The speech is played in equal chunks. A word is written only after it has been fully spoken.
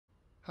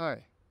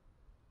Hi,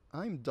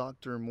 I'm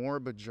Dr.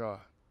 Morba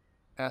Jah,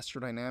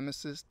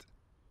 astrodynamicist,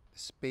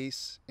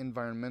 space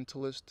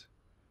environmentalist,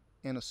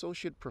 and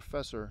associate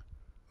professor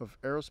of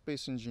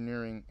aerospace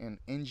engineering and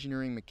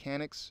engineering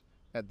mechanics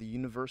at the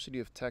University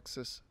of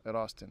Texas at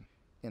Austin.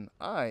 And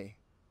I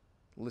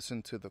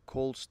listen to the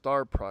Cold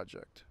Star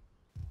Project.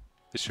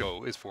 This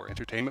show is for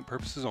entertainment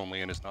purposes only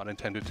and is not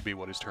intended to be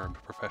what is termed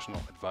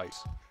professional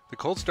advice. The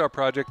Cold Star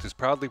Project is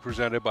proudly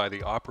presented by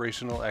the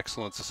Operational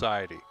Excellence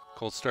Society.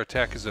 Cold Star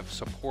Tech is a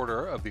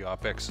supporter of the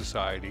OPEX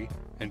Society,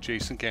 and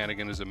Jason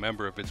Gannigan is a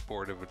member of its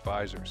board of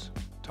advisors.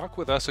 Talk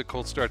with us at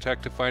Cold Star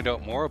Tech to find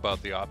out more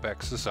about the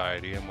OPEX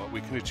Society and what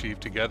we can achieve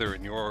together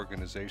in your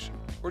organization,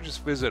 or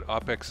just visit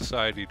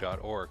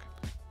opexsociety.org.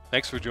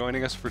 Thanks for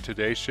joining us for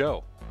today's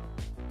show.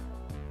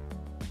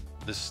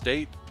 The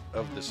State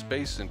of the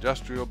Space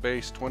Industrial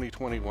Base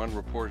 2021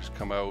 report has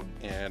come out,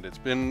 and it's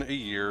been a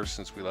year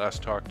since we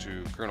last talked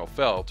to Colonel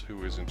Felt,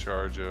 who is in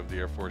charge of the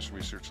Air Force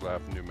Research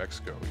Lab in New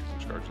Mexico.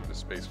 He's in charge of the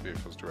Space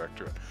Vehicles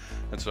Directorate.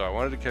 And so I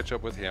wanted to catch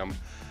up with him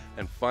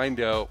and find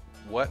out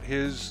what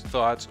his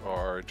thoughts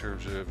are in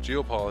terms of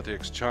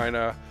geopolitics,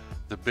 China,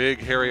 the big,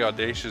 hairy,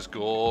 audacious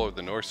goal of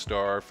the North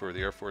Star for the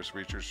Air Force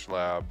Research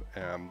Lab,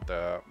 and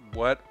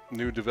what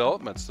new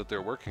developments that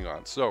they're working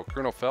on. So,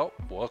 Colonel Felt,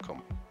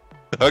 welcome.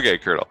 Okay,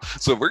 Colonel.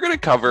 So we're going to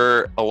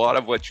cover a lot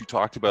of what you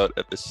talked about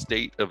at the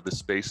State of the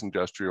Space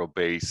Industrial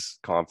Base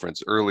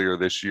conference earlier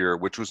this year,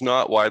 which was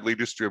not widely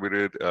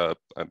distributed.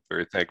 I'm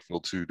very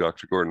thankful to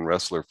Dr. Gordon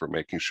Ressler for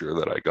making sure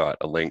that I got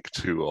a link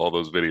to all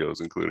those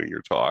videos, including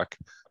your talk,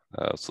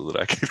 so that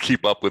I could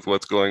keep up with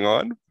what's going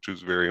on, which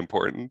is very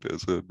important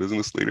as a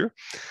business leader.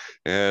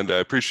 And I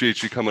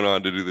appreciate you coming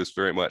on to do this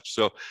very much.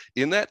 So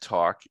in that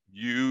talk,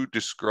 you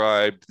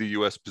described the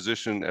U.S.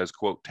 position as,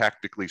 quote,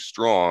 tactically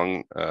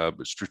strong,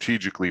 but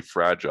strategically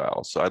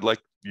fragile. So I'd like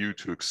you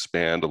to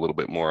expand a little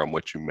bit more on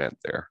what you meant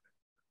there.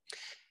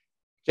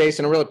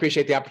 Jason, I really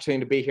appreciate the opportunity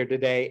to be here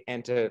today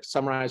and to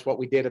summarize what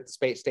we did at the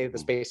State of the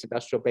Space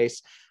Industrial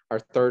Base, our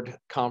third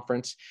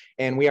conference.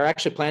 And we are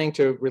actually planning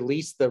to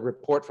release the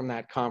report from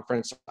that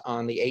conference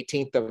on the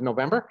 18th of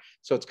November.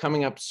 So it's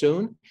coming up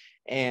soon.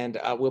 And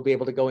we'll be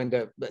able to go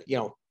into,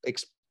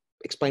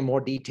 explain more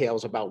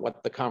details about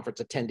what the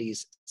conference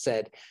attendees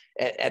said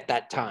at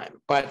that time.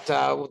 But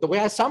the way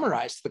I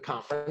summarized the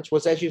conference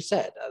was, as you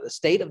said, the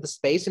State of the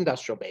Space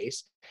Industrial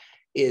Base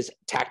is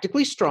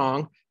tactically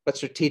strong, but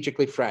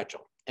strategically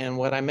fragile. And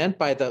what I meant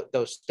by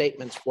those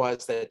statements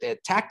was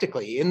that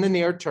tactically, in the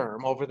near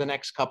term, over the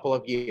next couple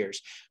of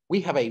years,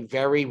 we have a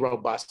very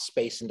robust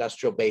space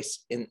industrial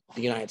base in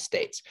the United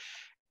States.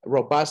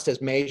 Robust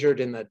as measured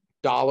in the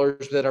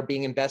dollars that are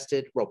being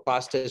invested,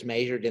 robust as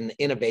measured in the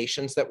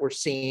innovations that we're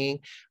seeing,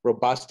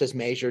 robust as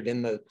measured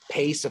in the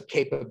pace of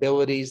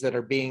capabilities that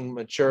are being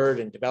matured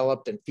and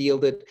developed and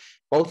fielded,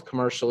 both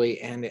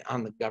commercially and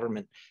on the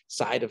government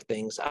side of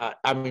things.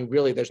 I mean,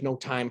 really, there's no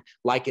time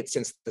like it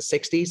since the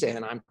 60s,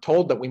 and I'm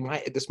told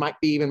that this might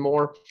be even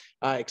more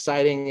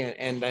exciting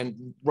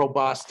and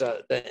robust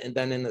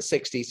than in the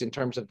 60s in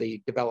terms of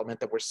the development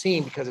that we're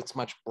seeing, because it's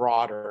much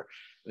broader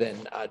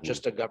than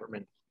just a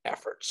government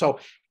effort. So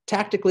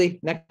tactically,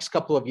 next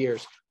couple of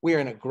years, we are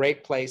in a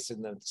great place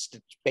in the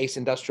space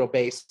industrial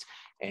base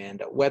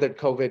and weathered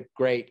COVID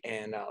great,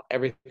 and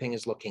everything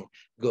is looking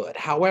good.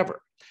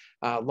 However,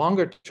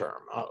 longer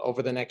term,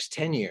 over the next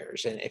 10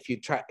 years, and if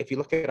you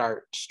look at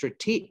our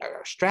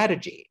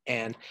strategy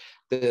and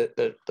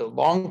the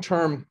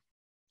long-term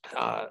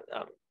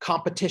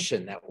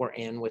competition that we're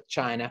in with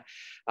China,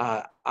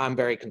 I'm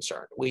very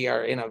concerned. We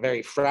are in a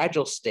very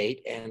fragile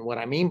state, and what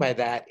I mean by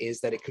that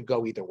is that it could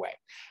go either way.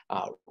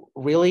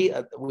 Really,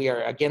 we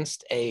are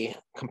against a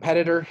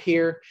competitor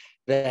here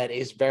that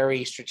is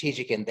very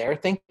strategic in their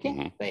thinking.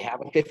 Mm-hmm. They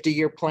have a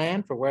 50-year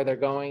plan for where they're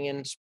going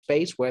in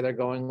space, where they're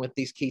going with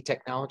these key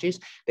technologies.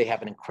 They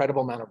have an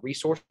incredible amount of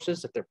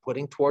resources that they're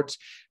putting towards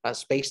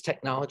space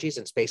technologies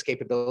and space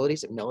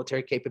capabilities and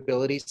military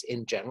capabilities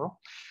in general.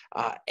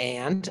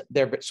 And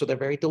they're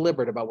very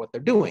deliberate about what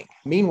they're doing.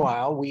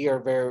 Meanwhile, we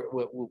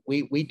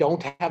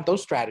don't have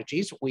those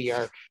strategies. We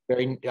are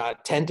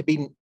tend to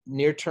be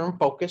near-term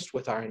focused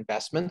with our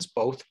investments,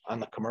 both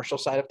on the commercial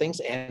side of things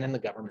and in the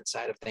government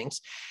side of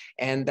things.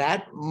 And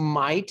that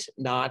might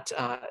not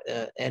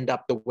end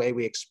up the way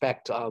we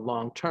expect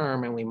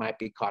long-term, and we might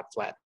be caught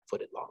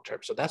flat-footed long-term.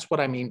 So that's what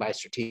I mean by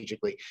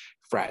strategically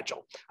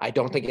fragile. I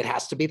don't think it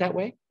has to be that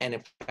way. And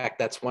in fact,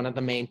 that's one of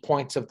the main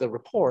points of the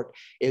report,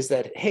 is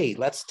that, hey,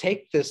 let's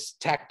take this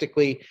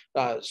tactically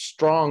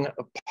strong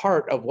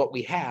part of what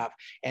we have,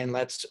 and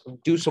let's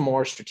do some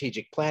more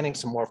strategic planning,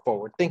 some more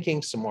forward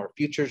thinking, some more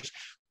futures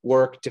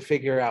work to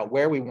figure out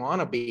where we want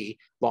to be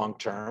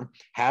long-term,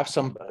 have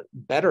some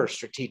better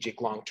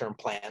strategic long-term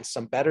plans,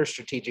 some better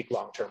strategic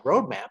long-term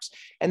roadmaps,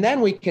 and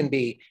then we can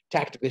be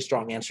tactically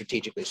strong and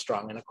strategically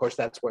strong. And of course,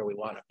 that's where we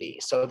want to be.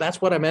 So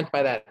that's what I meant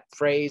by that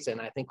phrase.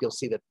 And I think you'll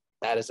see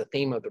that is a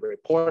theme of the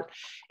report.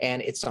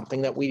 And it's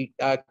something that we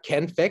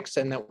can fix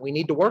and that we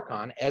need to work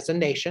on as a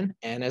nation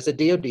and as a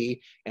DoD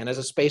and as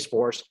a Space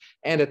Force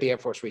and at the Air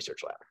Force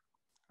Research Lab.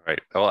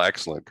 Right. Oh,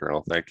 excellent,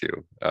 Colonel. Thank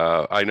you.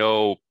 I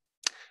know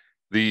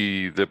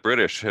the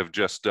British have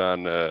just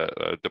done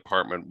a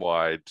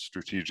department-wide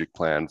strategic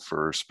plan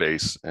for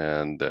space,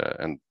 and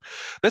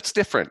that's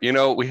different. You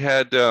know, we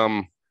had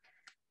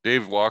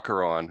Dave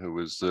Walker on, who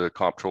was the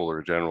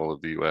Comptroller General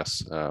of the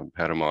U.S.,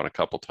 had him on a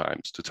couple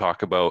times to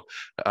talk about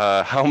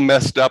how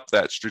messed up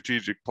that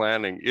strategic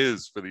planning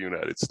is for the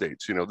United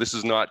States. You know, this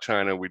is not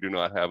China. We do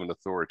not have an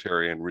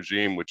authoritarian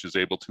regime which is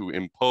able to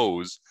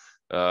impose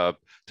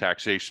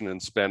taxation and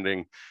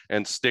spending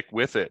and stick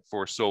with it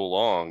for so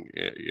long.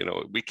 You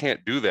know, we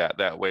can't do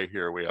that way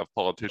here. We have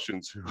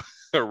politicians who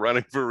are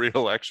running for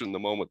re-election the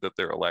moment that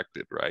they're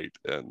elected, right?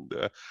 And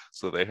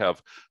so they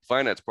have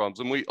finance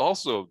problems. And we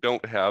also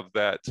don't have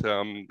that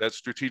that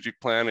strategic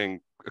planning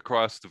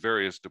across the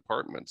various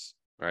departments,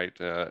 right?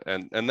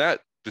 And that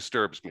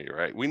disturbs me,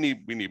 right? We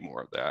need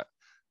more of that.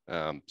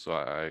 So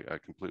I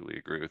completely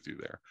agree with you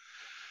there.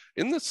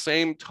 In the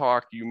same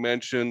talk, you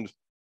mentioned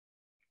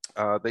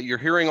that you're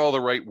hearing all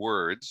the right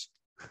words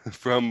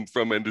from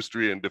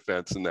industry and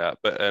defense and that,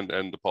 but and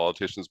the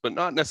politicians, but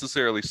not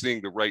necessarily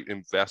seeing the right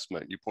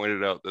investment. You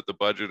pointed out that the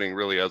budgeting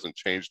really hasn't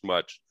changed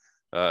much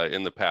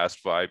in the past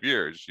 5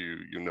 years.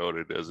 You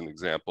noted as an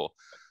example,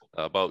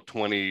 about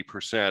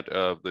 20%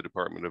 of the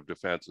Department of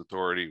Defense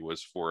authority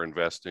was for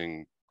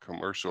investing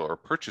commercial or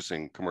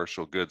purchasing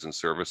commercial goods and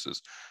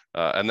services,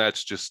 and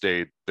that's just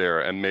stayed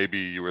there. And maybe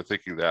you were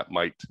thinking that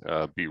might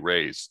be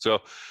raised. So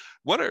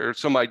what are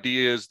some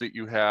ideas that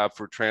you have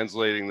for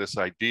translating this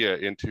idea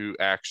into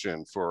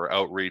action for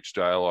outreach,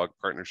 dialogue,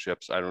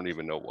 partnerships? I don't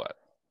even know what.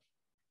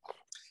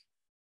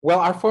 Well,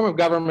 our form of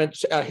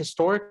government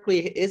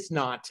historically is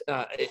not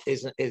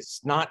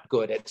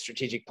good at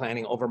strategic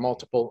planning over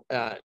multiple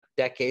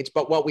decades.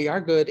 But what we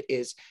are good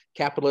is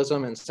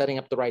capitalism and setting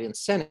up the right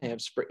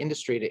incentives for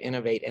industry to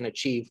innovate and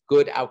achieve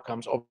good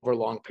outcomes over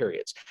long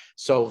periods.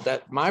 So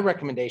that my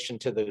recommendation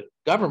to the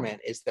government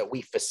is that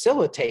we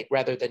facilitate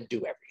rather than do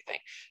everything.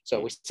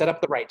 So we set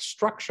up the right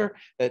structure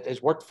that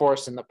has worked for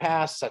us in the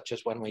past, such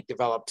as when we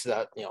developed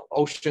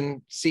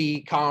ocean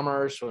sea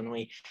commerce, when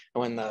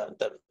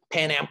the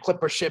Pan Am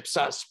Clipper ships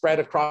spread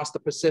across the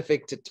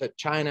Pacific to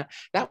China.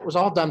 That was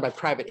all done by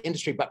private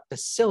industry, but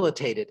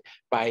facilitated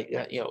by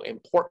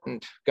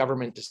important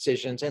government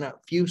decisions and a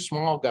few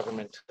small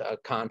government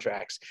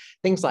contracts,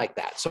 things like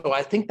that. So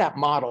I think that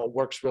model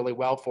works really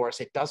well for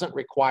us. It doesn't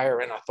require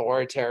an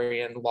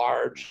authoritarian,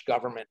 large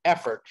government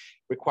effort.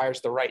 It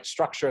requires the right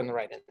structure and the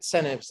right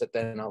incentives that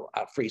then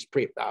frees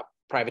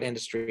private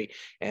industry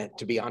and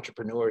to be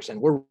entrepreneurs.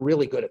 And we're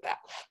really good at that.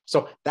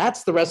 So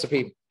that's the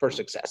recipe for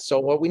success.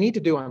 So what we need to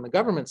do on the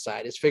government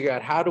side is figure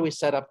out how do we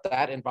set up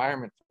that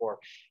environment for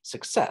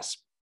success.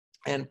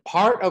 And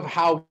part of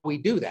how we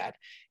do that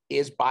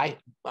is by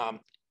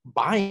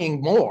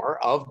buying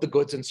more of the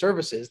goods and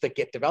services that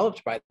get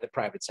developed by the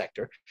private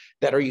sector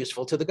that are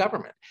useful to the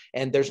government.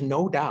 And there's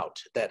no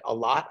doubt that a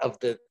lot of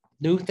the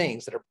new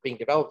things that are being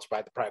developed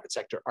by the private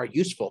sector are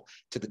useful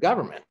to the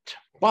government.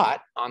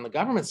 But on the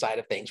government side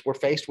of things, we're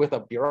faced with a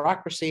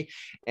bureaucracy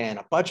and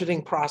a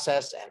budgeting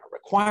process and a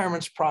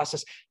requirements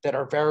process that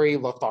are very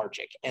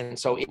lethargic. And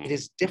so it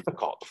is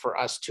difficult for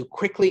us to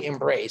quickly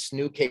embrace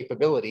new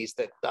capabilities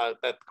that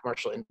the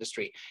commercial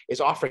industry is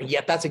offering,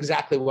 yet that's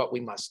exactly what we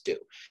must do.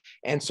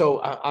 And so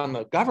on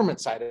the government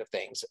side of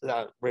things,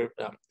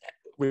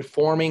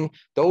 reforming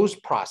those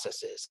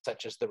processes,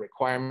 such as the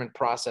requirement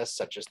process,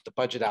 such as the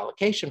budget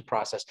allocation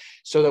process,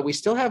 so that we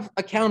still have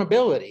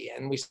accountability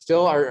and we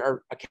still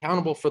are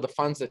accountable for the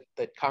funds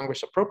that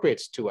Congress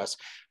appropriates to us,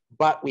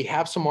 but we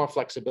have some more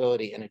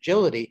flexibility and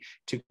agility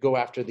to go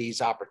after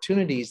these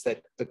opportunities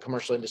that the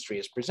commercial industry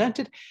has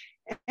presented.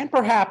 And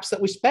perhaps that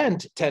we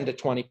spend 10 to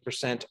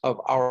 20% of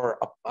our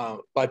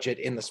budget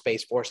in the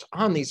Space Force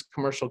on these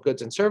commercial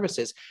goods and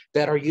services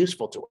that are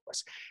useful to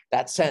us.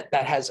 That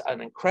has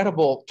an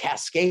incredible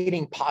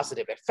cascading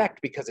positive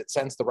effect because it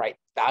sends the right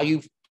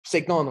value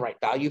signal and the right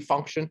value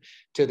function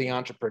to the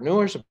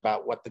entrepreneurs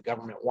about what the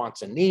government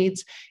wants and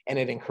needs, and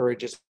it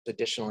encourages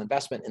additional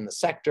investment in the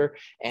sector,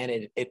 and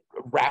it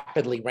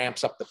rapidly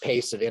ramps up the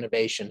pace of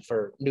innovation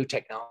for new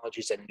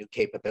technologies and new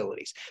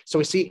capabilities. So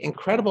we see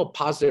incredible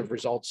positive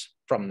results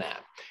from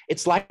that.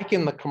 It's like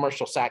in the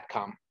commercial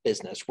SATCOM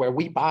business, where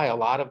we buy a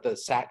lot of the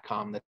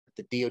SATCOM that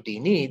the DoD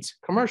needs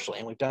commercially.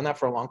 And we've done that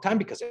for a long time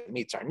because it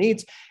meets our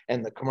needs,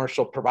 and the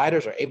commercial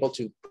providers are able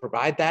to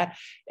provide that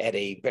at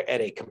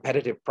a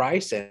competitive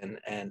price and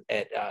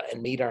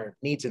meet our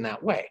needs in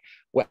that way.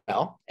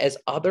 Well, as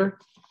other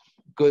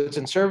goods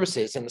and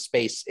services in the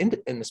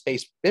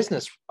space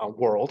business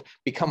world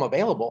become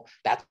available,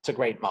 that's a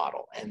great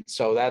model. And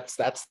so that's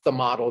the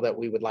model that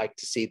we would like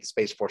to see the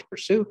Space Force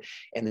pursue,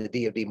 and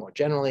the DoD more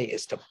generally,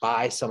 is to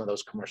buy some of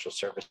those commercial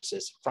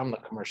services from the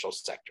commercial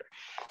sector.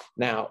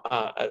 Now,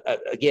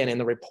 again, in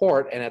the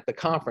report and at the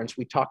conference,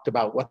 we talked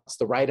about what's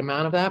the right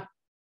amount of that.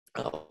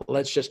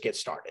 Let's just get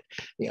started.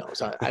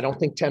 So I don't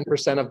think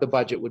 10% of the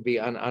budget would be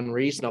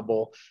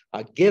unreasonable,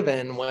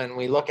 given when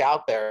we look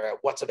out there at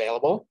what's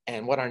available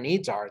and what our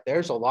needs are.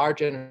 There's a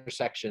large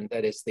intersection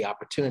that is the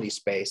opportunity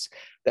space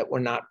that we're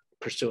not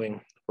pursuing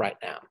right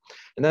now.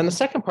 And then the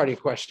second part of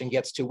your question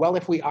gets to, well,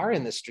 if we are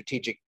in this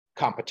strategic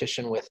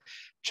competition with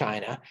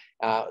China,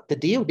 the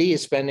DoD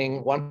is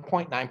spending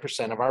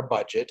 1.9% of our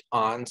budget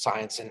on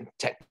science and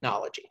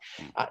technology.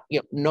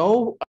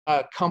 No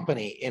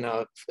company in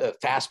a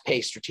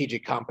fast-paced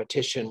strategic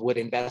competition would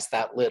invest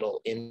that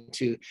little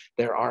into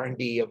their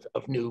R&D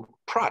of new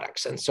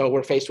products. And so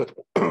we're faced with,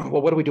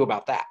 well, what do we do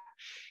about that?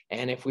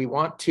 And if we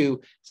want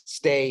to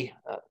stay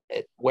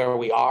where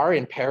we are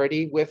in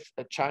parity with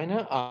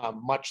China,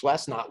 much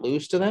less not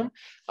lose to them,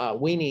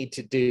 we need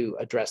to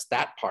address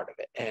that part of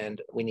it.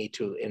 And we need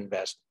to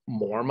invest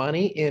more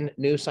money in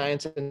new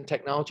science and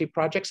technology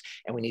projects,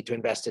 and we need to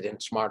invest it in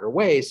smarter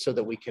ways so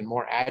that we can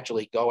more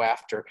agilely go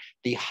after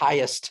the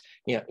highest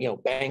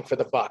bang for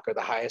the buck, or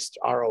the highest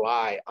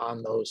ROI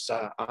on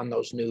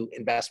those new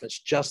investments,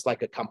 just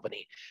like a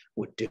company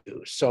would do.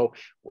 So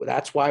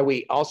that's why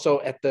we also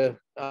at the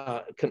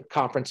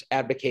conference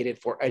advocated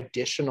for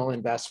additional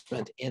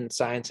investment in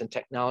science and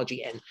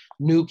technology and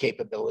new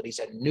capabilities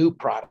and new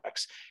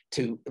products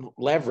to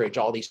leverage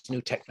all these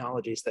new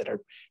technologies that are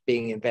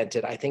being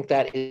invented. I think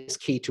that is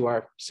key to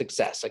our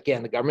success.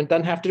 Again, the government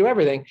doesn't have to do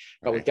everything,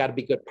 but we've got to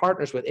be good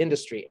partners with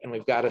industry, and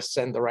we've got to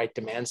send the right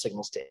demand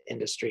signals to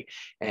industry,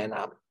 and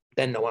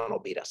then no one will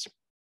beat us.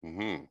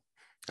 Mm-hmm.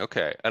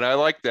 Okay, and I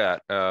like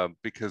that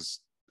because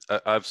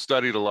I've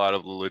studied a lot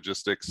of the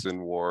logistics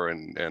in war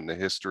and the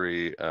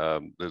history.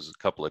 There's a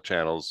couple of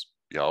channels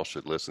y'all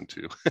should listen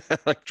to,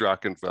 like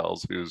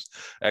Drachenfels, who's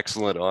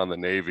excellent on the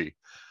Navy.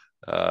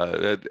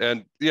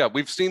 And yeah,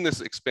 we've seen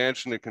this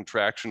expansion and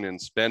contraction in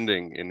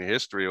spending in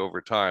history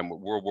over time.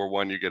 World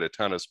War I, you get a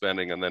ton of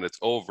spending and then it's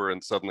over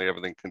and suddenly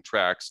everything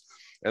contracts.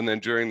 And then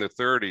during the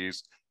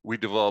 30s, we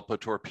develop a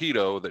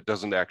torpedo that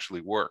doesn't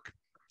actually work.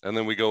 And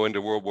then we go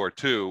into World War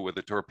II with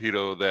a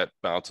torpedo that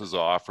bounces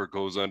off or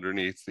goes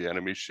underneath the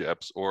enemy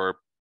ships or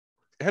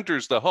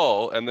enters the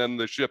hull, and then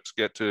the ships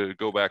get to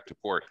go back to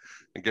port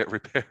and get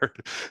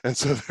repaired. And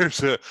so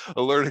there's a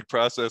learning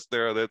process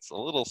there that's a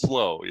little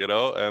slow,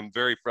 and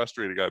very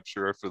frustrating, I'm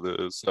sure, for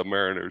the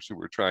submariners who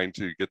were trying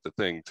to get the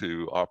thing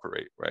to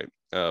operate, right?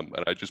 And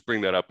I just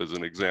bring that up as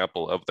an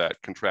example of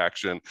that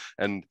contraction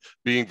and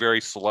being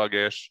very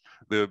sluggish,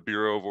 the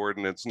Bureau of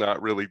Ordnance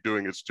not really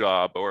doing its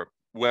job, or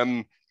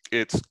when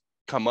it's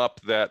come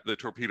up that the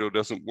torpedo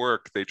doesn't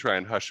work, they try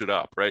and hush it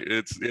up, right?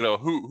 It's,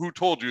 who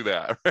told you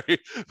that, right?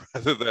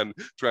 Rather than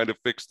trying to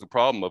fix the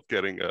problem of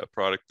getting a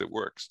product that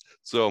works.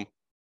 So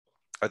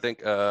I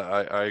think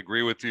I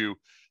agree with you.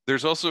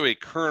 There's also a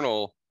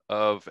kernel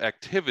of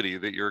activity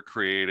that you're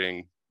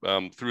creating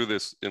through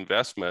this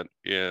investment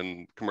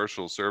in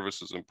commercial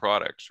services and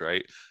products,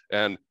 right?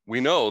 And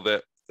we know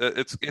that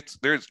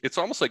it's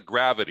almost like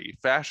gravity,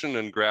 fashion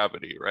and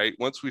gravity, right?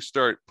 Once we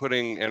start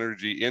putting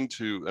energy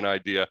into an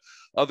idea,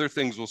 other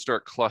things will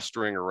start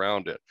clustering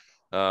around it.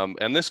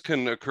 And this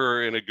can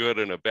occur in a good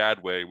and a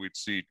bad way. We'd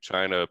see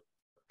China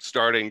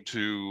starting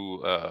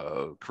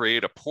to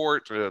create a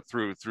port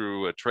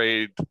through a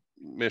trade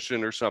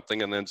mission or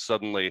something, and then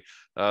suddenly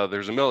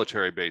there's a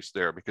military base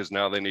there because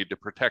now they need to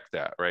protect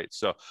that, right?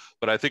 So,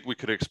 but I think we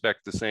could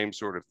expect the same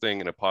sort of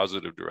thing in a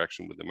positive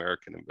direction with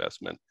American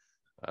investment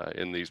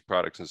in these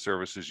products and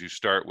services. You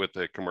start with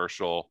a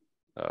commercial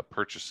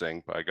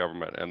purchasing by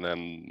government, and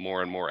then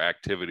more and more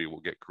activity will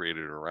get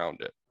created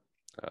around it.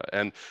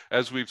 And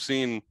as we've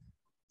seen,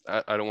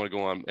 I don't want to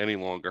go on any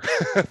longer,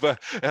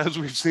 but as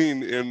we've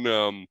seen in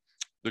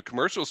the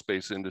commercial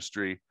space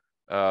industry,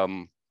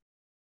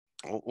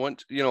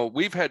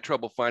 we've had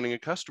trouble finding a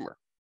customer,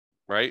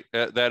 right?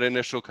 That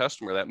initial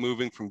customer, that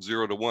moving from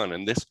 0 to 1,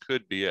 and this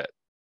could be it.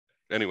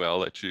 Anyway, I'll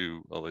let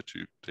you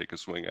take a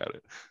swing at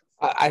it.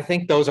 I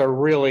think those are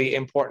really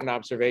important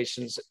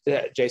observations,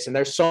 Jason.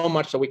 There's so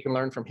much that we can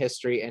learn from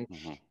history, and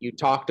you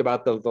talked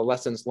about the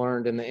lessons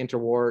learned in the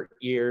interwar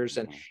years,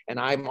 and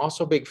I'm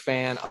also a big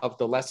fan of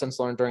the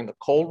lessons learned during the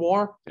Cold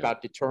War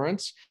about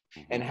deterrence,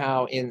 and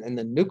how in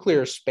the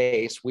nuclear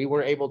space we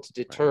were able to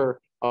deter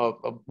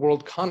a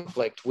world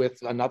conflict with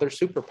another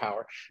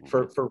superpower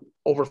for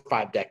over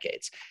 5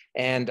 decades.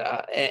 And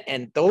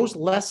those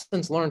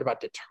lessons learned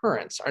about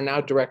deterrence are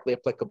now directly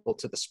applicable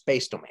to the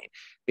space domain,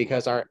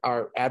 because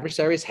our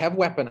adversaries have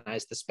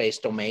weaponized the space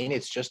domain.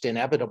 It's just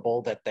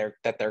inevitable that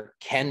there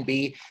can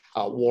be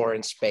war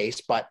in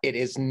space, but it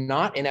is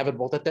not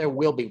inevitable that there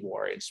will be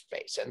war in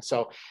space. And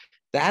so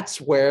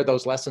that's where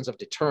those lessons of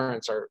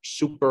deterrence are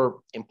super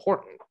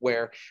important,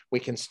 where we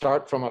can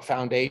start from a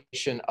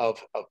foundation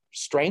of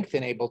strength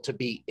and able to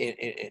be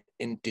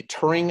in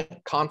deterring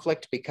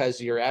conflict, because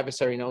your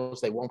adversary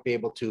knows they won't be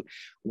able to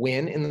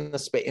win in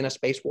a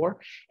space war.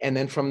 And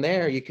then from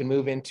there, you can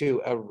move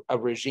into a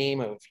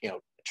regime of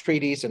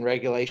treaties and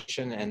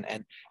regulation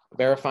and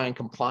verifying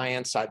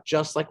compliance,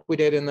 just like we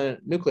did in the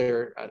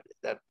nuclear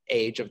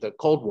age of the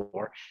Cold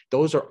War,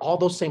 all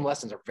those same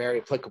lessons are very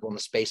applicable in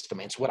the space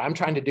domain. So what I'm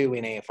trying to do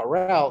in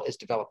AFRL is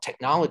develop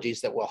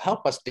technologies that will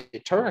help us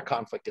deter a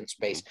conflict in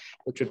space,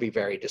 which would be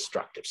very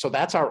destructive. So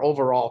that's our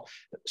overall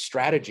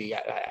strategy,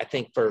 I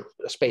think, for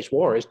a space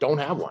war is don't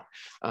have one.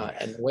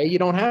 And the way you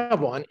don't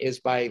have one is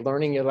by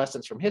learning your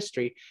lessons from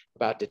history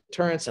about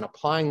deterrence and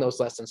applying those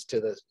lessons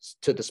to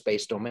the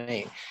space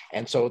domain.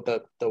 And so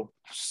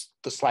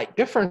the slight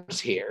difference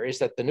here is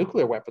that the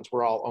nuclear weapons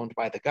were all owned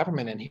by the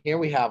government. And here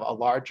we have a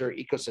larger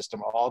ecosystem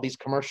of all these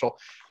commercial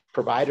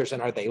providers.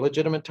 And are they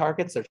legitimate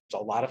targets? There's a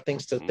lot of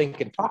things to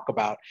think and talk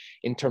about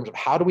in terms of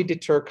how do we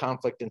deter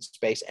conflict in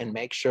space and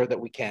make sure that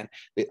we can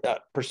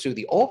pursue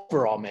the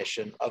overall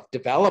mission of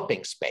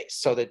developing space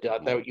so that,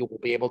 that you will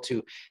be able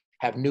to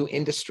have new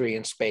industry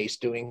in space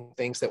doing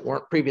things that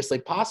weren't previously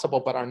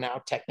possible but are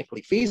now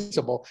technically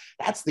feasible.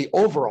 That's the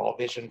overall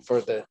vision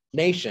for the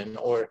nation,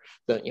 or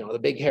the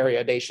big, hairy,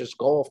 audacious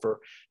goal for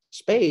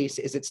space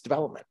is its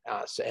development,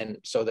 and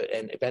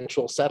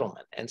eventual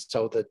settlement. And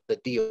so the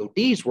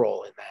DoD's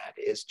role in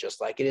that is just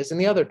like it is in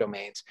the other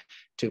domains,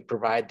 to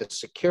provide the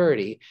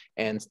security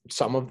and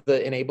some of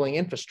the enabling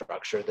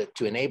infrastructure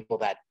to enable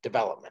that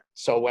development.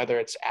 So whether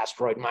it's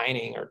asteroid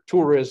mining or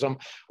tourism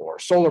or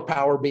solar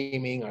power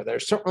beaming, or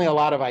there's certainly a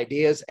lot of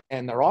ideas,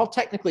 and they're all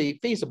technically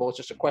feasible. It's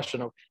just a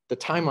question of the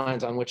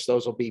timelines on which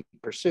those will be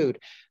pursued.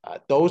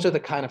 Those are the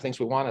kind of things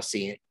we want to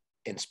see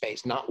in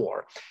space, not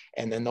war.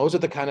 And then those are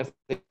the kind of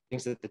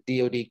things that the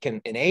DoD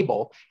can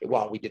enable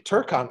while we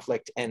deter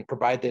conflict and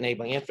provide the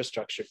enabling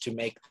infrastructure to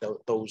make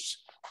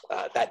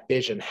that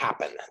vision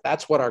happen.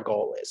 That's what our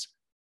goal is.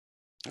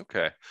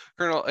 Okay.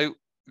 Colonel,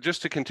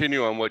 just to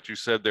continue on what you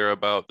said there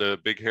about the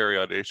big, hairy,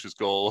 audacious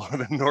goal,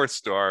 the North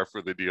Star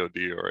for the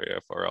DoD or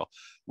AFRL,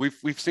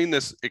 we've seen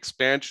this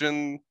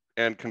expansion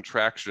and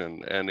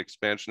contraction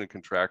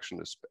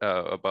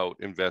about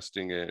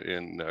investing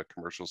in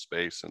commercial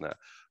space and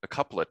a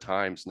couple of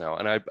times now.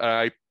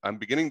 And I'm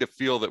beginning to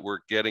feel that we're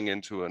getting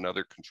into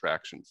another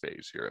contraction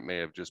phase here. It may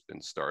have just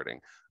been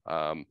starting.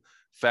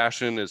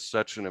 Fashion is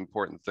such an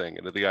important thing,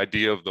 and the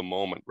idea of the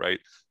moment, right?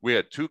 We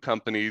had two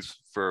companies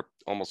for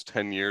almost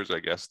 10 years, I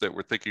guess, that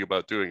were thinking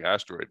about doing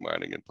asteroid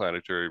mining and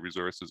planetary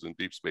resources and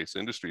deep space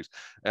industries,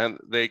 and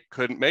they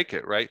couldn't make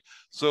it, right?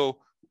 So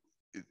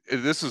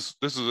this is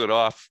an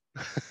off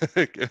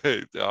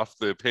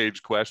the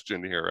page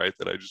question here, right?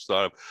 That I just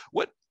thought of.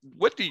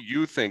 What do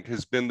you think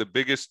has been the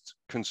biggest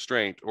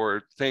constraint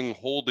or thing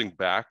holding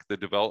back the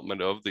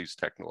development of these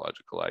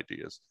technological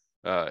ideas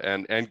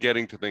and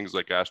getting to things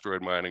like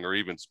asteroid mining or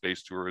even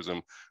space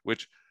tourism,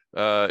 which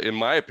in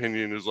my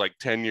opinion is like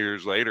 10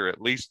 years later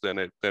at least than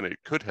it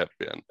could have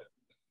been?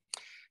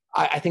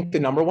 I think the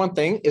number one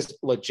thing is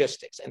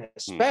logistics, and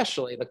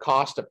especially the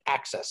cost of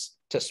access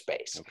to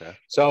space. Okay.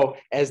 So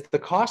as the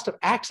cost of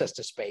access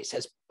to space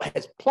has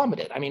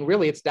plummeted, I mean,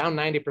 really it's down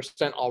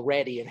 90%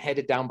 already and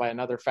headed down by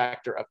another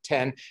factor of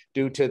 10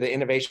 due to the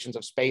innovations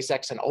of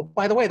SpaceX. And oh,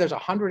 by the way, there's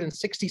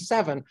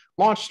 167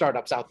 launch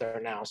startups out there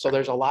now. So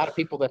there's a lot of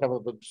people that have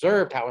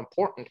observed how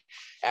important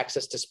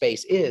access to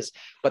space is.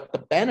 But the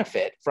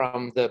benefit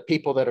from the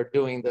people that are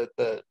doing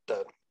the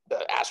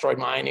asteroid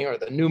mining or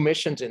the new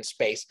missions in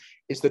space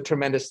is the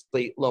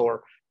tremendously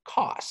lower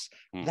costs.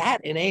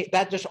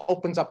 That just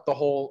opens up the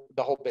whole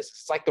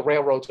business. It's like the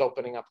railroads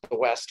opening up the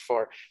West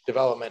for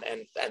development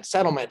and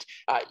settlement.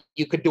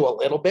 You could do a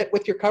little bit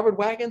with your covered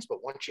wagons,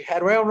 but once you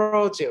had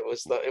railroads, it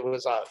was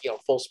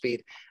full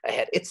speed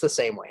ahead. It's the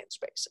same way in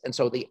space. And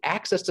so the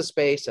access to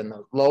space and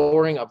the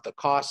lowering of the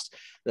costs,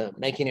 the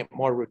making it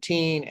more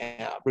routine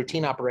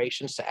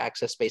operations to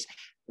access space,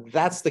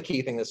 that's the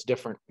key thing that's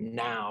different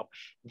now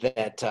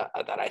that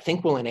I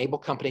think will enable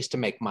companies to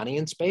make money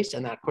in space.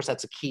 And that, of course,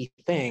 that's a key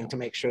thing to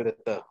make sure that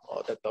the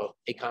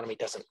economy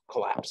doesn't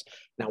collapse.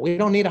 Now, we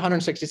don't need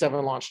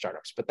 167 launch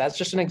startups, but that's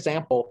just an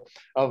example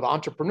of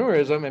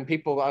entrepreneurism and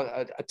people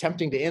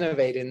attempting to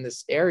innovate in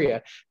this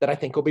area that I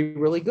think will be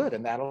really good.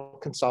 And that'll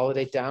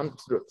consolidate down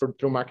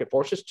through market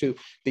forces to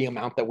the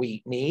amount that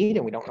we need.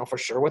 And we don't know for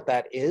sure what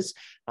that is.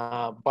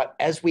 But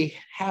as we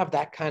have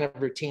that kind of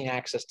routine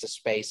access to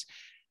space,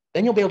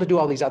 then you'll be able to do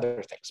all these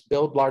other things,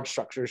 build large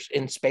structures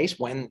in space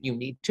when you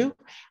need to,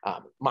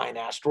 mine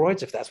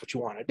asteroids if that's what you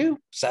want to do,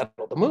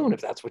 settle the moon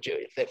if that's what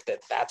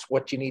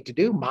you need to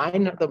do,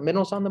 mine the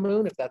minerals on the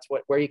moon if that's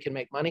where you can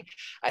make money.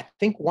 I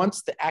think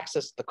once the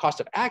cost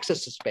of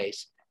access to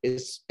space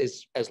is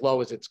as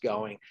low as it's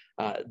going,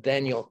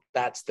 then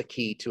that's the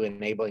key to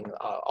enabling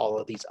all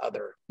of these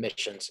other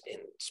missions in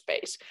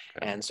space.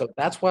 And so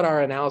that's what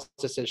our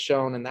analysis has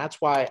shown, and that's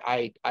why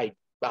I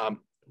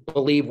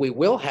believe we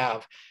will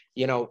have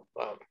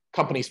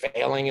companies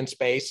failing in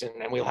space, and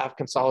we'll have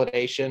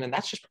consolidation, and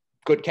that's just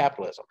good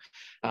capitalism.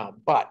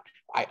 But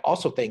I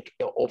also think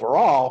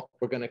overall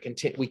we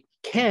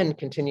can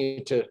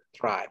continue to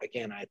thrive.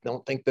 Again, I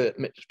don't think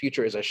the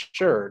future is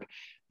assured.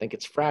 I think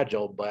it's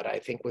fragile, but I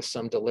think with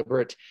some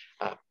deliberate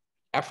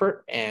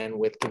effort and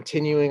with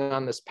continuing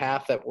on this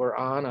path that we're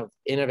on of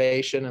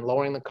innovation and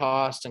lowering the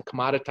cost and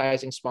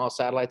commoditizing small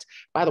satellites.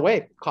 By the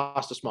way,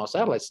 cost of small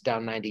satellites is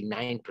down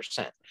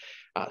 99%.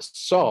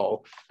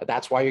 So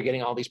that's why you're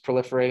getting all these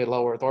proliferated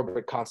low Earth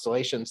orbit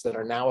constellations that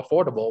are now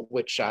affordable,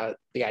 which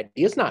the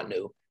idea is not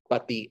new,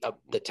 but the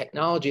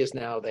technology is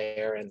now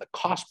there and the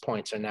cost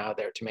points are now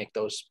there to make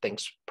those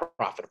things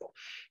profitable.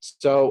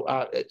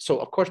 So, so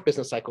of course,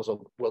 business cycles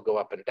will go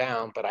up and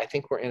down, but I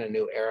think we're in a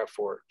new era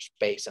for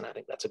space, and I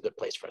think that's a good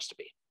place for us to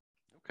be.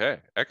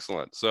 Okay,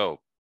 excellent. So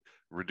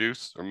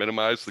reduce or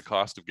minimize the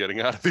cost of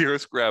getting out of the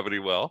Earth's gravity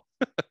well,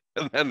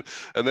 and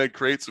then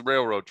create some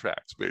railroad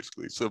tracks,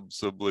 basically some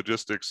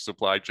logistics,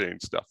 supply chain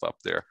stuff up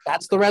there.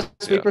 That's the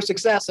recipe for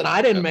success, and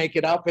I didn't make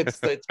it up. It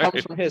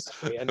comes from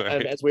history, and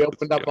as we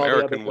opened up the all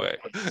American the other way.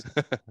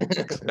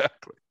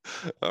 Exactly.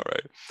 All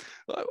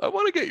right. I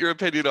want to get your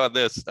opinion on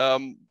this.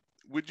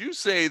 Would you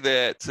say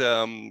that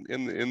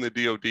in the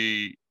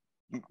DoD,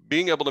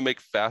 being able to make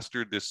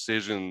faster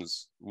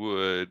decisions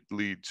would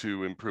lead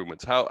to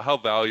improvements? How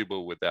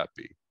valuable would that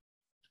be?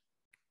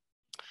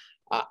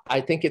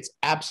 I think it's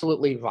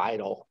absolutely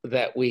vital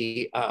that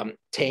we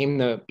tame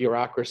the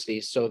bureaucracy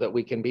so that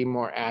we can be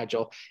more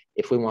agile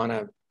if we want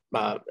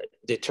to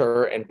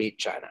deter and beat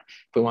China.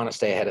 If we want to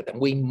stay ahead of them,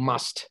 we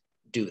must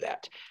do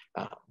that.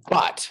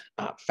 But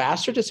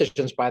faster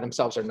decisions by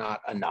themselves are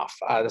not enough.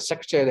 The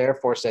Secretary of the Air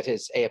Force at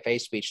his AFA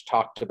speech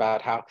talked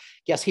about how,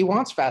 yes, he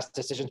wants fast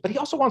decisions, but he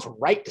also wants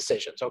right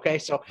decisions, okay?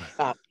 So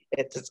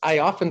I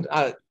often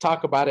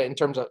talk about it in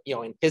terms of,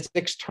 in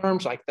physics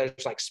terms, like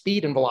there's like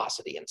speed and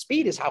velocity, and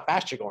speed is how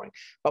fast you're going,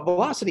 but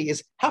velocity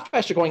is how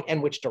fast you're going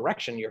and which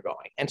direction you're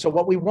going. And so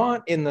what we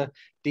want in the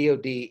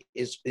DoD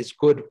is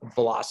good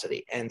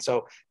velocity. And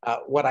so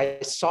what I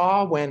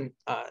saw when,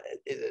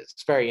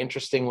 it's very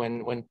interesting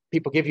when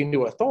people give you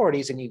new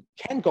authorities and you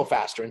can go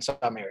faster in some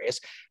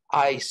areas,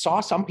 I saw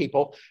some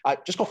people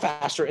just go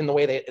faster in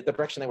the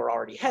direction they were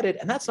already headed,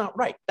 and that's not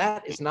right.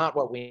 That is not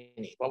what we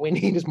need. What we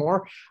need is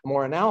more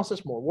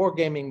analysis, more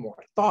wargaming,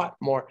 more thought,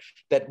 more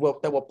that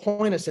will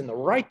point us in the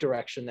right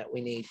direction that we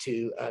need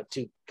to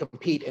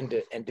compete and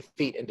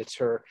defeat and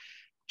deter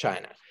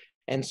China.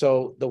 And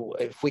so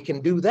if we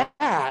can do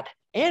that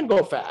and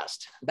go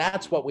fast,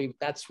 that's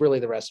really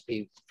the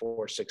recipe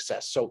for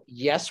success. So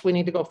yes, we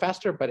need to go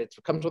faster, but it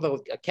comes with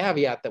a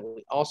caveat that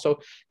we also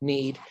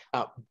need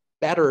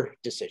better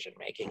decision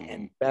making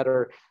and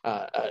better,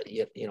 a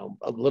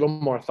little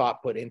more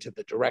thought put into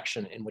the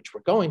direction in which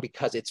we're going,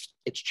 because it's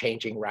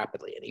changing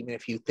rapidly. And even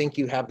if you think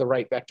you have the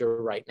right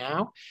vector right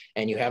now,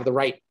 and you have the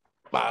right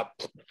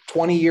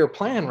 20-year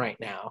plan right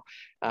now,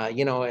 I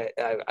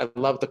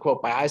love the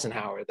quote by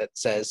Eisenhower that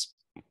says,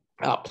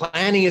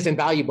 planning is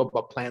invaluable,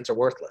 but plans are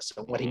worthless.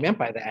 And what he meant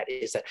by that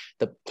is that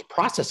the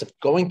process of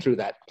going through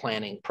that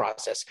planning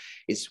process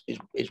is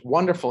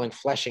wonderful in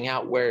fleshing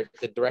out where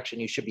the direction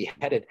you should be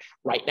headed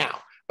right now.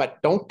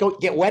 But don't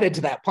get wedded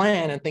to that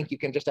plan and think you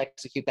can just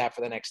execute that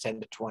for the next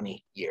 10 to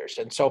 20 years.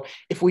 And so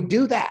if we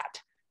do that,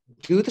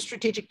 do the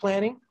strategic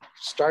planning,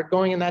 start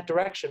going in that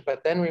direction,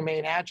 but then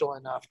remain agile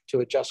enough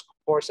to adjust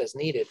course as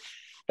needed,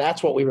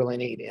 that's what we really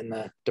need in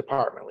the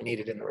department. We need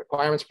it in the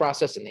requirements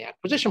process, in the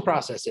acquisition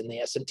process, in the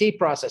S&T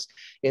process,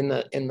 in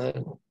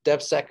the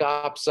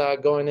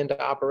DevSecOps going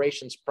into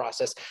operations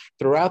process,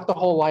 throughout the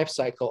whole life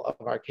cycle of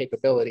our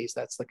capabilities.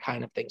 That's the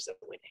kind of things that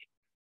we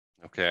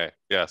need. Okay.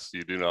 Yes,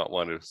 you do not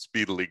want to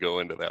speedily go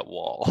into that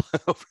wall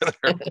over there.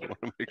 We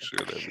want to make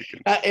sure that we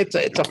can.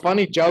 It's a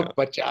funny joke,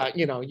 but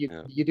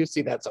you do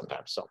see that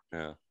sometimes. So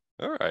yeah.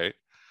 All right.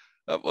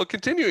 Well,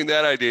 continuing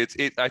that idea,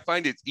 I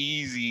find it's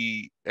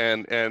easy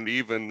and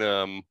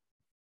even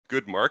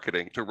good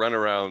marketing to run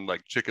around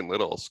like Chicken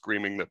Little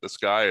screaming that the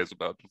sky is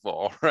about to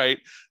fall, right?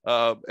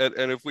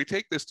 And if we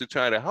take this to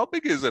China, how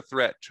big is a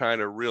threat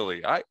China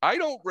really? I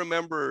don't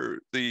remember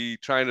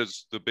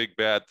China's the big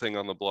bad thing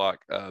on the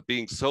block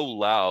being so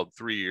loud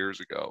 3 years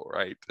ago,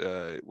 right?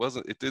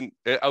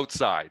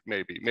 Outside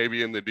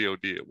maybe in the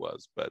DoD it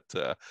was, but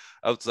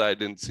outside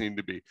didn't seem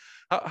to be.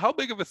 How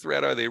big of a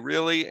threat are they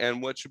really,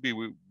 and what should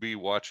we be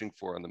watching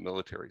for on the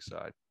military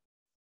side?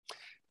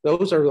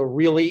 Those are the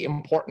really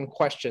important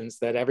questions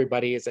that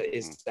everybody is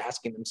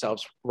asking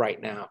themselves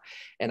right now.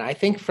 And I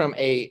think from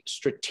a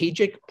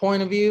strategic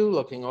point of view,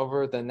 looking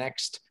over the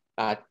next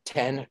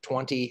 10,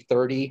 20,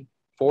 30,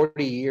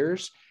 40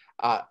 years,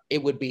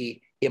 it would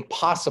be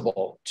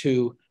impossible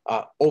to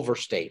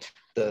overstate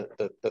the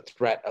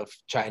threat of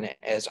China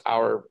as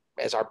our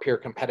peer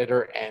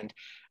competitor, and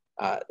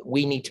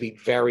we need to be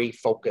very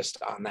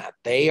focused on that.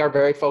 They are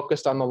very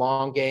focused on the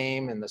long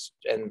game and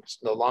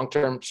the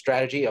long-term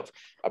strategy of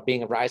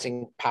being a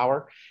rising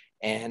power,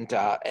 and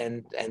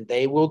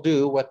they will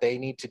do what they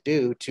need to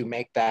do to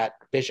make that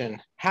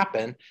vision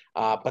happen.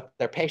 But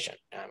they're patient.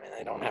 I mean,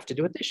 they don't have to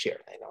do it this year.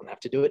 They don't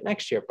have to do it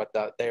next year. But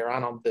they're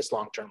on this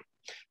long-term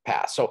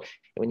path. So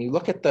when you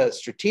look at the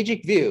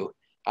strategic view,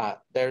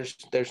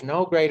 there's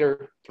no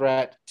greater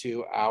threat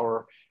to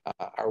our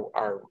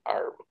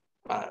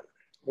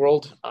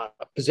world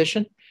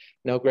position,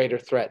 no greater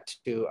threat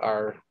to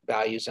our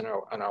values and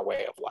our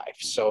way of life.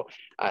 So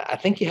I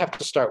think you have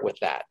to start with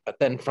that. But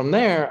then from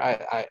there,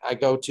 I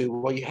go to,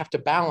 well, you have to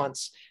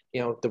balance,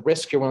 the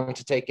risk you're willing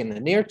to take in the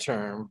near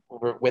term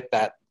with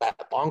that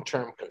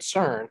long-term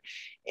concern.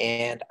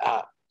 And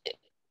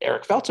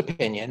Eric Felt's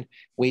opinion,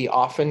 we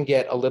often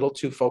get a little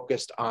too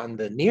focused on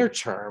the near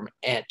term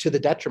and to the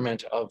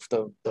detriment of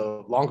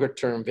the longer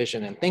term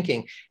vision and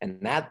thinking,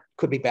 and that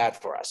could be bad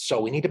for us. So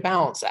we need to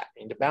balance that.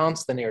 We need to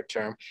balance the near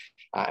term.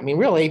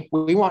 Really,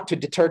 we want to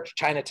deter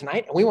China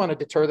tonight, and we want to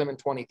deter them in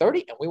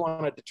 2030, and we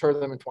want to deter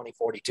them in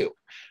 2042,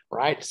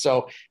 right?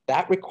 So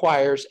that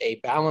requires a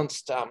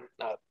balanced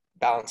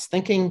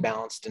thinking,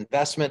 balanced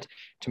investment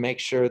to make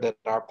sure that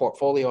our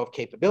portfolio of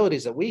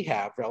capabilities that we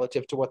have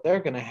relative to what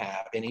they're going to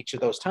have in each of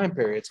those time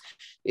periods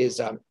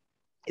is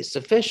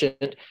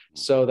sufficient,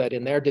 so that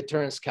in their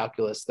deterrence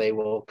calculus, they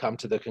will come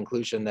to the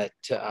conclusion that,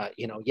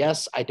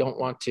 yes, I don't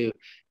want to,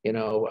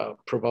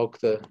 provoke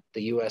the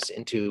U.S.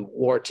 into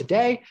war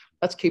today.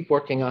 Let's keep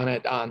working on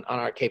it, on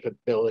our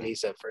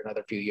capabilities for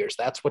another few years.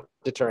 That's what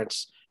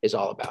deterrence is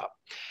all about.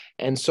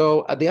 And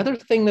so the other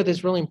thing that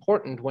is really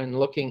important when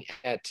looking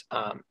at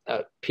a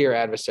peer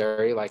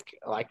adversary like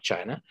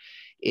China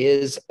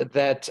is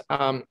that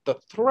the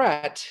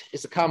threat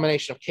is a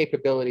combination of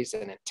capabilities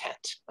and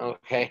intent.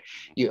 Okay,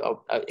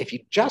 if you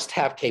just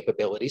have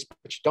capabilities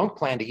but you don't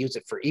plan to use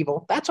it for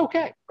evil, that's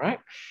okay, right?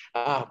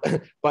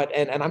 But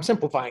I'm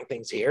simplifying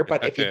things here.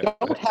 But if you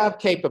don't have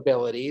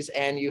capabilities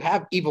and you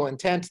have evil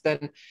intent,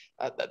 then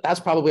that's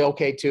probably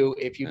okay too.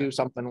 If you do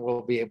something,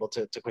 we'll be able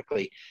to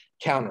quickly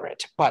counter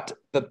it. But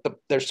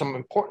there's some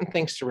important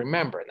things to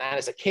remember, and that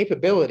is that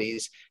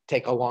capabilities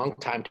take a long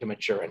time to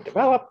mature and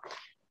develop.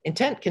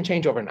 Intent can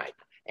change overnight,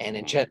 and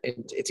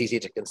it's easy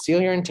to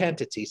conceal your intent.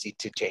 It's easy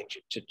to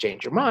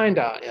change your mind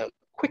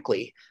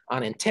quickly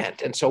on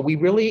intent. And so we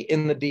really,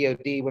 in the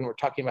DoD, when we're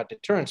talking about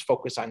deterrence,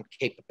 focus on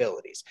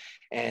capabilities.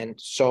 And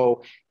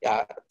so,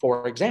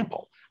 for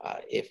example,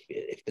 if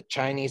the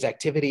Chinese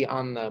activity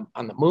on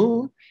the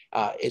moon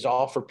is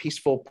all for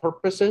peaceful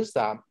purposes,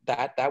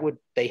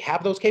 they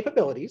have those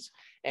capabilities.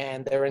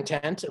 And their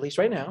intent, at least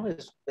right now,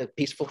 is the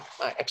peaceful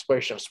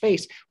exploration of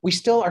space. We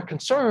still are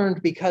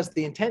concerned because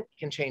the intent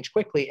can change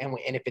quickly. And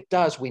if it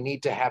does, we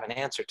need to have an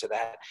answer to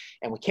that.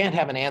 And we can't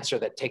have an answer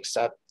that takes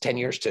 10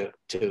 years to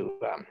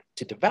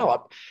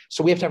develop.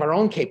 So we have to have our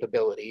own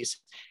capabilities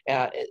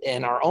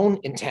and our own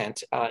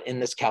intent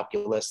in this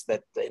calculus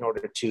that in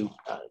order to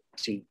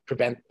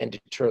prevent and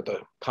deter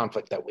the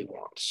conflict that we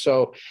want.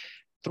 So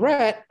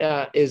threat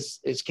is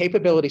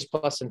capabilities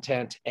plus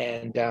intent,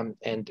 and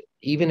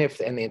even if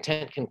the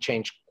intent can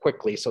change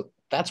quickly. So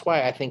that's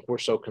why I think we're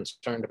so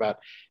concerned about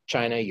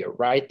China. You're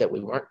right that we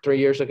weren't 3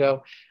 years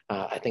ago.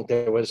 I think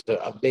there was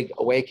a big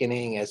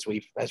awakening as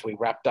we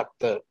wrapped up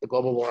the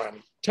global war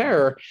on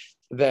terror,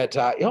 that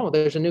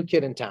there's a new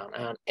kid in town.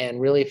 And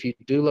really, if you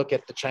do look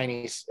at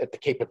the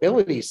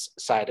capabilities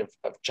side of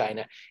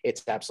China,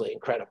 it's absolutely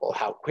incredible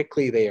how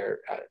quickly they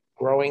are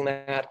growing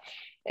that.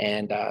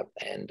 And the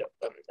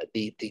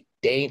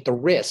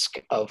risk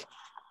of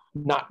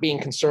not being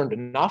concerned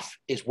enough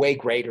is way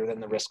greater than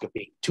the risk of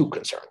being too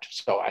concerned.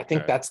 So I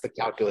think that's the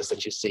calculus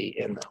that you see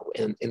in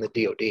the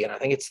DoD, and I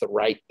think it's the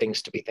right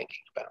things to be thinking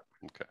about.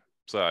 Okay,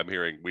 so I'm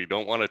hearing we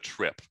don't want to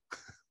trip,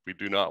 we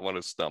do not want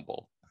to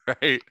stumble,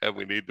 right? And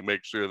we need to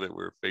make sure that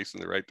we're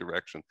facing the right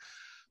direction.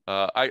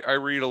 I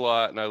read a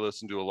lot and I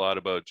listen to a lot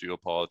about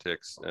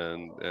geopolitics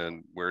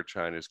and where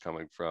China is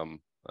coming from.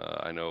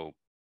 I know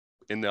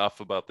enough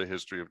about the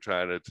history of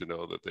China to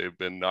know that they've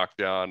been knocked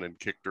down and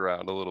kicked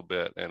around a little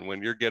bit. And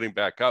when you're getting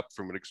back up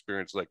from an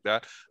experience like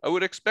that, I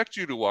would expect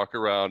you to walk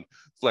around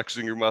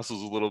flexing your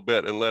muscles a little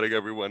bit and letting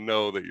everyone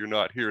know that you're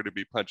not here to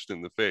be punched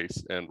in the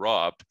face and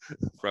robbed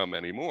from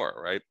anymore,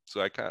 right?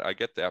 So I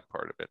get that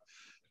part of it.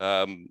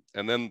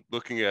 And then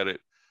looking at it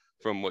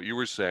from what you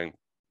were saying,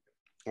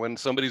 when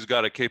somebody's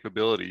got a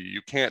capability,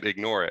 you can't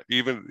ignore it,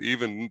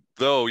 even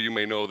though you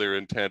may know their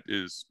intent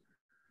is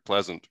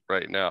pleasant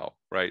right now,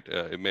 right?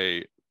 It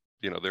may,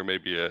 there may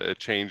be a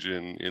change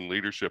in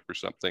leadership or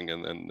something,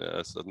 and then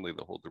suddenly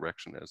the whole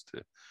direction has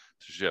to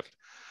shift.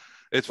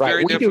 It's right.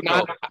 Very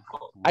difficult.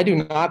 I do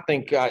not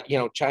think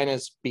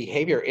China's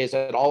behavior is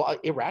at all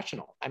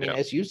irrational. I mean,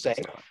 as you say,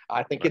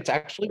 I think it's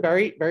actually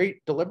very,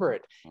 very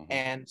deliberate,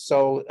 and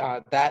so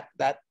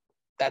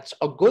that's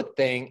a good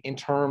thing in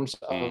terms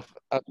of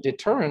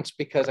deterrence,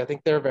 because I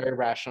think they're a very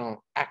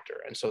rational actor.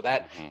 And so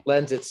that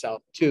lends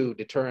itself to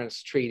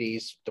deterrence,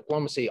 treaties,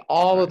 diplomacy,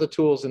 all of the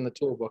tools in the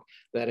toolbook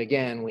that,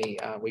 again,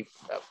 we've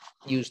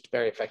used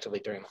very effectively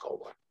during the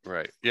Cold War.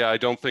 Right. Yeah, I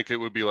don't think it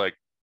would be like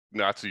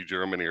Nazi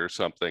Germany or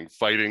something,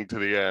 fighting to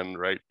the end,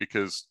 right?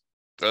 Because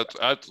that's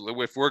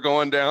if we're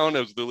going down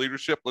as the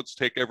leadership, let's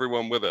take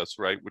everyone with us,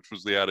 right? Which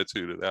was the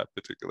attitude of that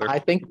particular. I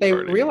think they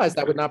realized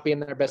that would not be in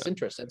their best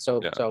interest, and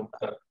so they'll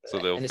and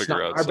figure it's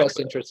not out our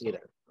best interest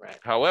either, right?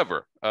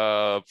 However,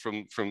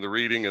 from the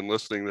reading and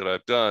listening that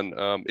I've done,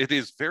 it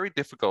is very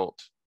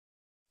difficult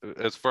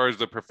as far as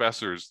the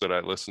professors that I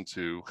listen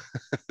to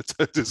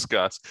to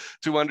discuss,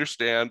 to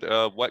understand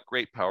what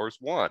great powers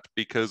want,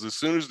 because as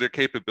soon as their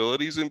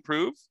capabilities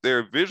improve,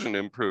 their vision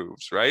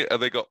improves, right?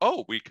 And they go,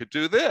 oh, we could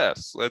do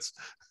this. Let's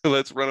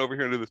run over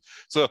here and do this.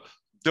 So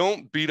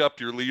don't beat up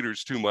your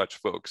leaders too much,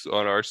 folks,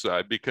 on our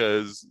side,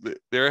 because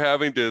they're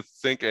having to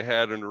think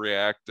ahead and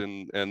react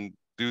and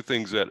do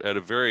things at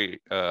a very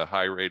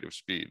high rate of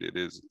speed. It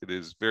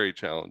is very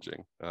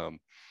challenging.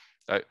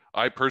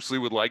 I personally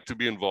would like to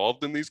be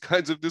involved in these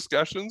kinds of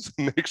discussions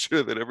and make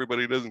sure that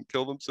everybody doesn't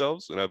kill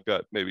themselves. And I've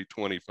got maybe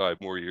 25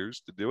 more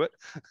years to do it.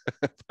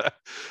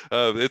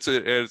 It's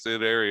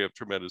an area of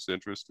tremendous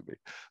interest to me.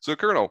 So,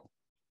 Colonel,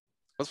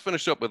 let's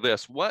finish up with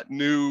this. What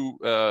new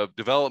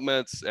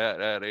developments at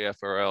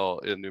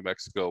AFRL in New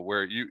Mexico,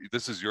 where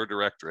this is your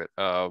directorate,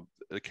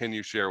 can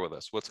you share with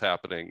us? What's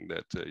happening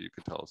that you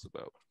can tell us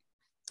about?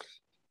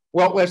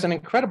 Well, there's an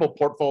incredible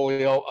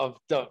portfolio of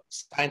the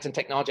science and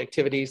technology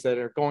activities that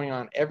are going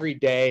on every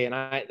day. And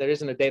there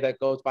isn't a day that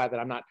goes by that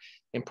I'm not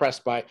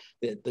impressed by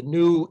the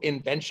new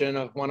invention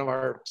of one of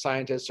our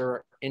scientists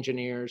or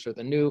engineers, or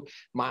the new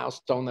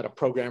milestone that a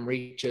program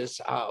reaches.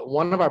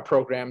 One of our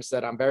programs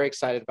that I'm very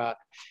excited about,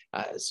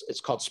 it's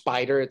called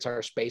SPIDER. It's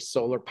our space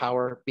solar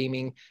power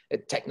beaming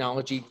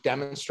technology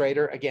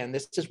demonstrator. Again,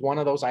 this is one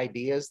of those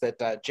ideas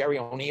that Jerry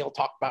O'Neill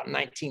talked about in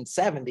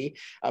 1970,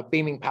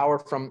 beaming power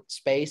from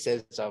space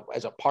as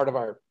a part of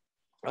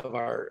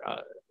our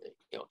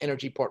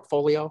energy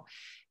portfolio.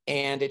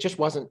 And it just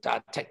wasn't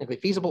technically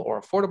feasible or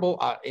affordable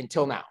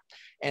until now.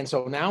 And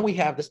so now we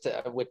have this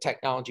with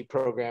technology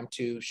program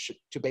to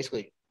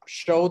basically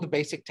show the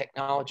basic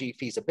technology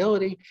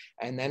feasibility,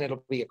 and then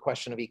it'll be a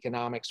question of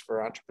economics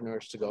for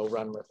entrepreneurs to go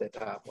run with it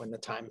when the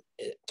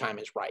time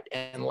is right.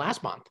 And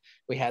last month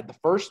we had the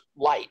first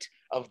light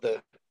of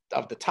the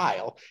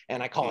tile,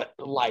 and I call it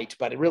light,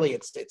 but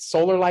it's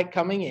solar light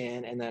coming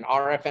in and then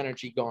RF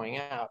energy going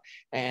out,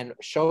 and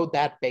showed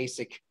that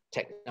basic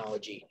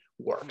technology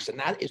works. And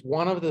that is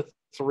one of the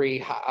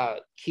three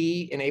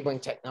key enabling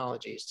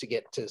technologies to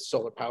get to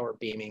solar power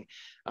beaming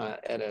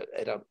at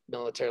a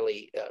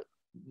militarily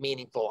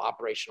meaningful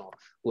operational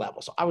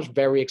level. So I was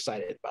very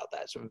excited about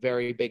that. It's a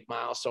very big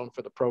milestone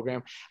for the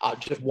program,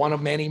 just one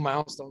of many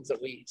milestones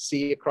that we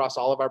see across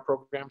all of our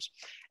programs.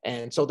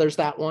 And so there's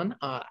that one.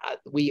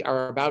 We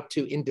are about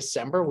to, in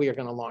December, we are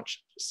going to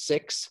launch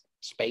 6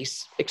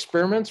 space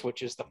experiments,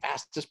 which is the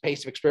fastest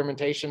pace of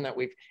experimentation that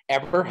we've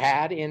ever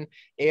had in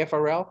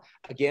AFRL.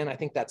 Again, I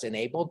think that's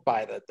enabled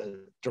by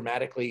the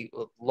dramatically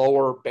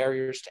lower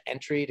barriers to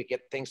entry to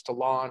get things to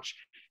launch,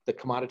 the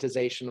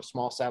commoditization of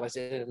small satellites.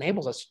 It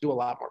enables us to do a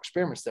lot more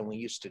experiments than we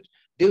used to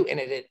do, and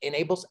it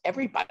enables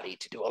everybody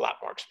to do a lot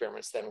more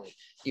experiments than we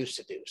used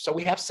to do. So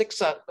we have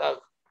 6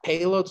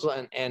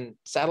 payloads and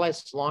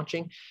satellites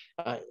launching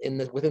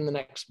within the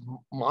next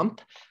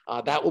month.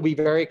 That will be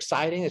very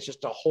exciting. It's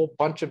just a whole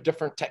bunch of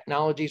different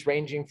technologies,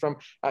 ranging from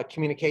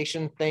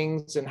communication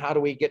things and how do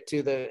we get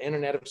to the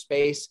internet in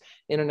space,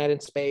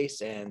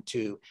 and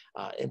to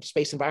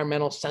space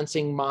environmental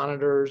sensing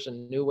monitors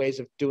and new ways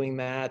of doing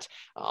that,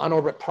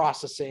 on-orbit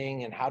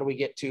processing, and how do we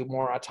get to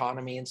more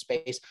autonomy in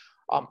space.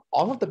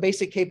 All of the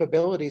basic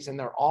capabilities, and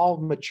they're all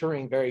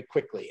maturing very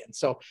quickly. And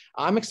so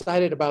I'm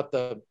excited about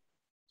the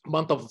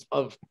month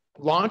of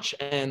launch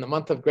and the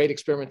month of great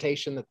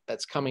experimentation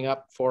that's coming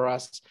up for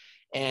us.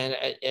 And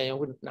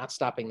we're not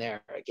stopping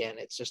there. Again,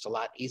 it's just a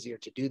lot easier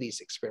to do these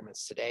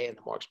experiments today. And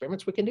the more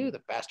experiments we can do,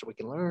 the faster we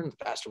can learn,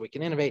 the faster we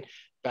can innovate,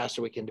 the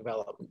faster we can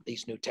develop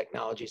these new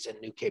technologies and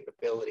new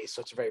capabilities.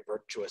 So it's a very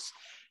virtuous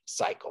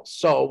cycle.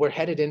 So we're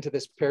headed into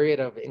this period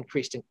of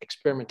increased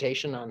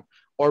experimentation on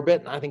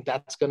orbit. And I think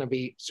that's going to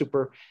be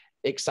super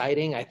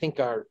exciting. I think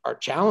our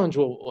challenge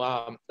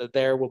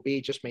will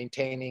be just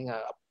maintaining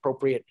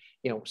appropriate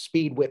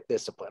speed with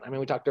discipline. I mean,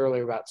 we talked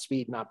earlier about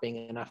speed not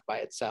being enough by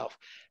itself,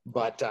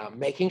 but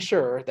making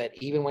sure that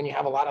even when you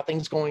have a lot of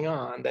things going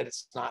on, that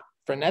it's not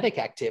frenetic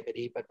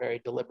activity, but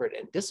very deliberate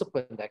and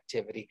disciplined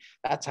activity.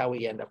 That's how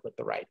we end up with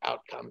the right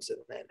outcomes, and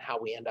then how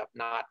we end up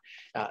not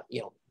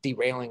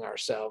derailing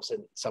ourselves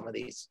in some of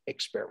these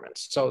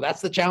experiments. So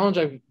that's the challenge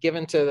I've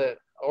given to the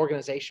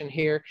organization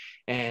here,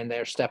 and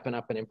they're stepping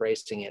up and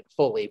embracing it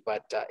fully.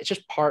 But it's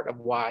just part of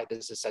why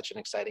this is such an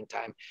exciting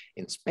time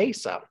in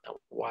space,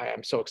 why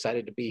I'm so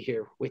excited to be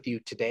here with you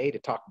today to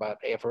talk about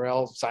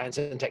AFRL science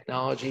and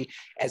technology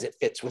as it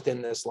fits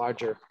within this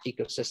larger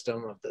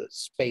ecosystem of the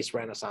space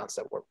renaissance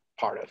that we're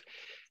part of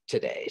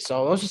today.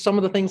 So those are some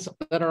of the things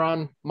that are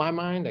on my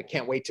mind. I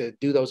can't wait to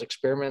do those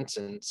experiments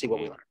and see what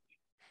we learn.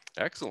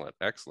 Excellent,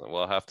 excellent.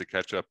 Well, I'll have to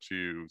catch up to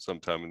you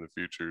sometime in the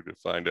future to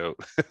find out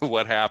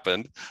what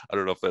happened. I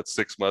don't know if that's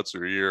 6 months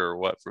or a year or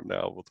what from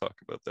now. We'll talk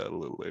about that a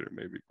little later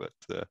maybe, but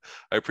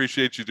I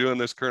appreciate you doing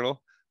this,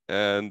 Colonel.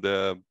 And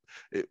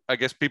I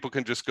guess people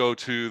can just go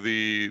to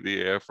the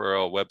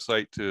AFRL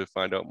website to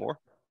find out more.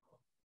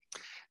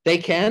 They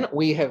can.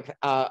 We have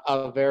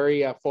a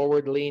very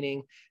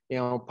forward-leaning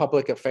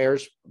public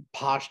affairs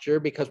posture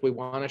because we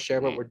want to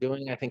share what we're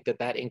doing. I think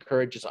that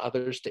encourages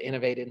others to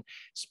innovate in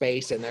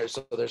space. And there's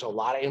a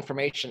lot of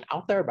information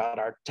out there about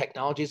our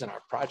technologies and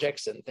our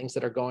projects and things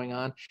that are going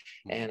on.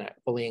 And I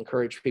fully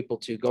encourage people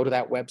to go to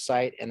that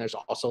website. And there's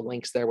also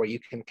links there where you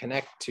can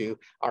connect to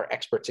our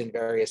experts in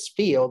various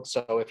fields.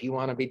 So if you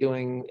want to be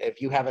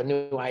if you have a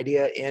new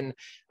idea in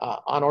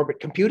on-orbit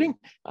computing,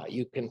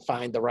 you can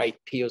find the right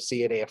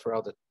POC at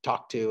AFRL to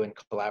talk to and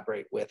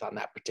collaborate with on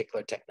that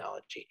particular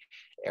technology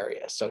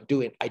area. So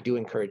I do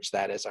encourage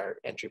that as our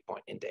entry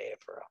point into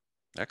AFRL.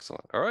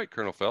 Excellent. All right,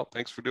 Colonel Felt,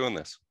 thanks for doing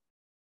this.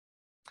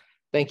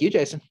 Thank you,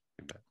 Jason.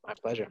 My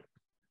pleasure.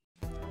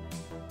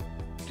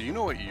 Do you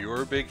know what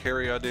your big,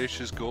 hairy,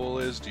 audacious goal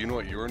is? Do you know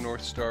what your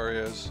North Star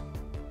is?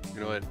 You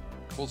know, at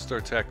Cold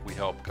Star Tech, we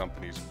help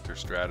companies with their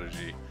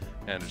strategy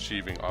and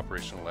achieving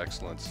operational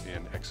excellence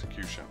in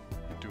execution,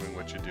 doing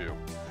what you do.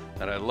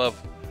 And I love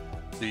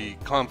the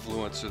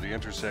confluence or the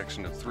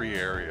intersection of three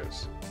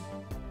areas: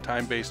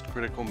 time-based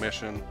critical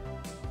mission,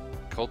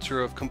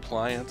 culture of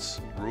compliance,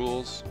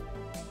 rules.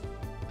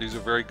 These are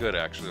very good,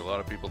 actually. A lot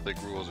of people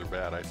think rules are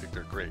bad. I think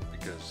they're great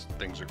because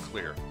things are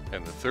clear.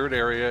 And the third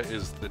area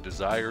is the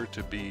desire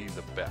to be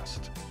the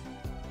best.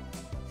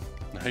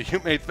 Now, you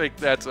may think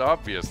that's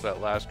obvious,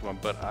 that last one,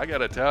 but I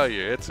gotta tell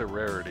you, it's a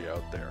rarity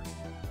out there.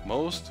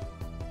 Most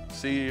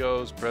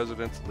CEOs,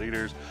 presidents,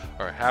 leaders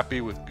are happy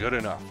with good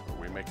enough.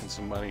 Are we making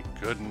some money?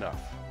 Good enough.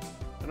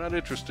 They're not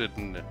interested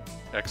in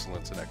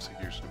excellence and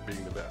execution of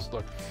being the best.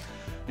 Look,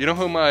 you know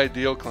who my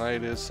ideal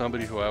client is?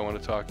 Somebody who I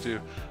want to talk to?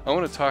 I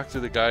want to talk to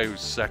the guy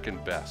who's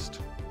second best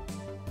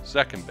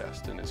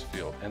in his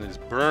field, and is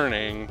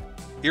burning,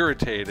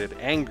 irritated,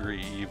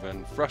 angry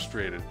even,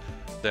 frustrated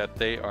that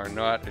they are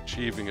not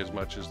achieving as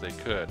much as they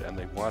could, and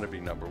they want to be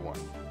number one.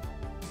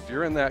 If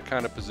you're in that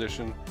kind of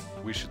position,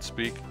 we should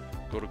speak.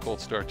 Go to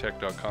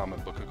coldstartech.com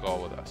and book a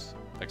call with us.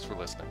 Thanks for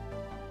listening.